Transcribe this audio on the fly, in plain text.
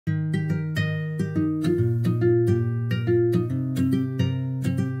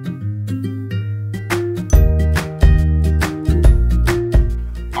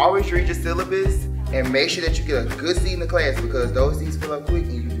your syllabus and make sure that you get a good seat in the class, because those seats fill up quick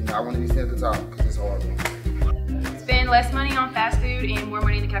and you do not want to be sitting at the top because it's horrible. Spend less money on fast food and more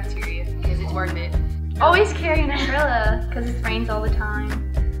money in the cafeteria because it's worth it. Always carry an umbrella because it rains all the time.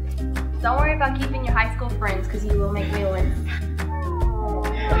 Don't worry about keeping your high school friends because you will make new ones.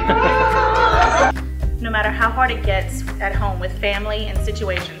 No matter how hard it gets at home with family and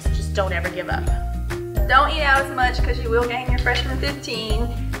situations, just don't ever give up. Don't eat out as much because you will gain your freshman 15,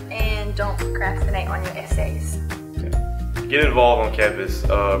 and don't procrastinate on your essays. Get involved on campus,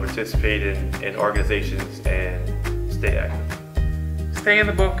 participate in organizations, and stay active. Stay in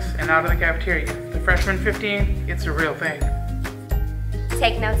the books and out of the cafeteria. The freshman 15, it's a real thing.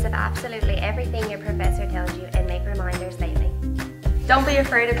 Take notes of absolutely everything your professor tells you and make reminders daily. Don't be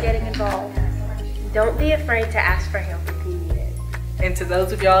afraid of getting involved. Don't be afraid to ask for help if you need it. And to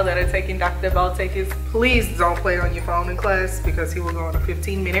those of y'all that are taking Dr. Ball tickets, please don't play on your phone in class because he will go on a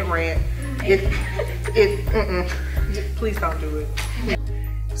 15-minute rant. Please don't do it.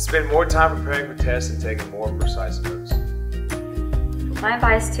 Spend more time preparing for tests and taking more precise notes. My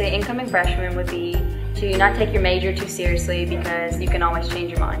advice to incoming freshmen would be to not take your major too seriously because you can always change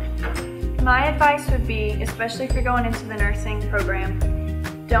your mind. My advice would be, especially if you're going into the nursing program,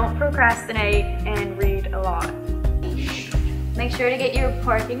 don't procrastinate and read a lot. Make sure to get your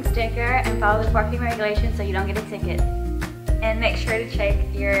parking sticker and follow the parking regulations so you don't get a ticket. And make sure to check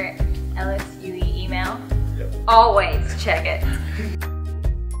your LSUE email. Always check it.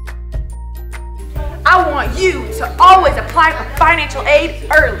 I want you to always apply for financial aid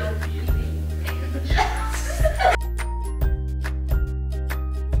early.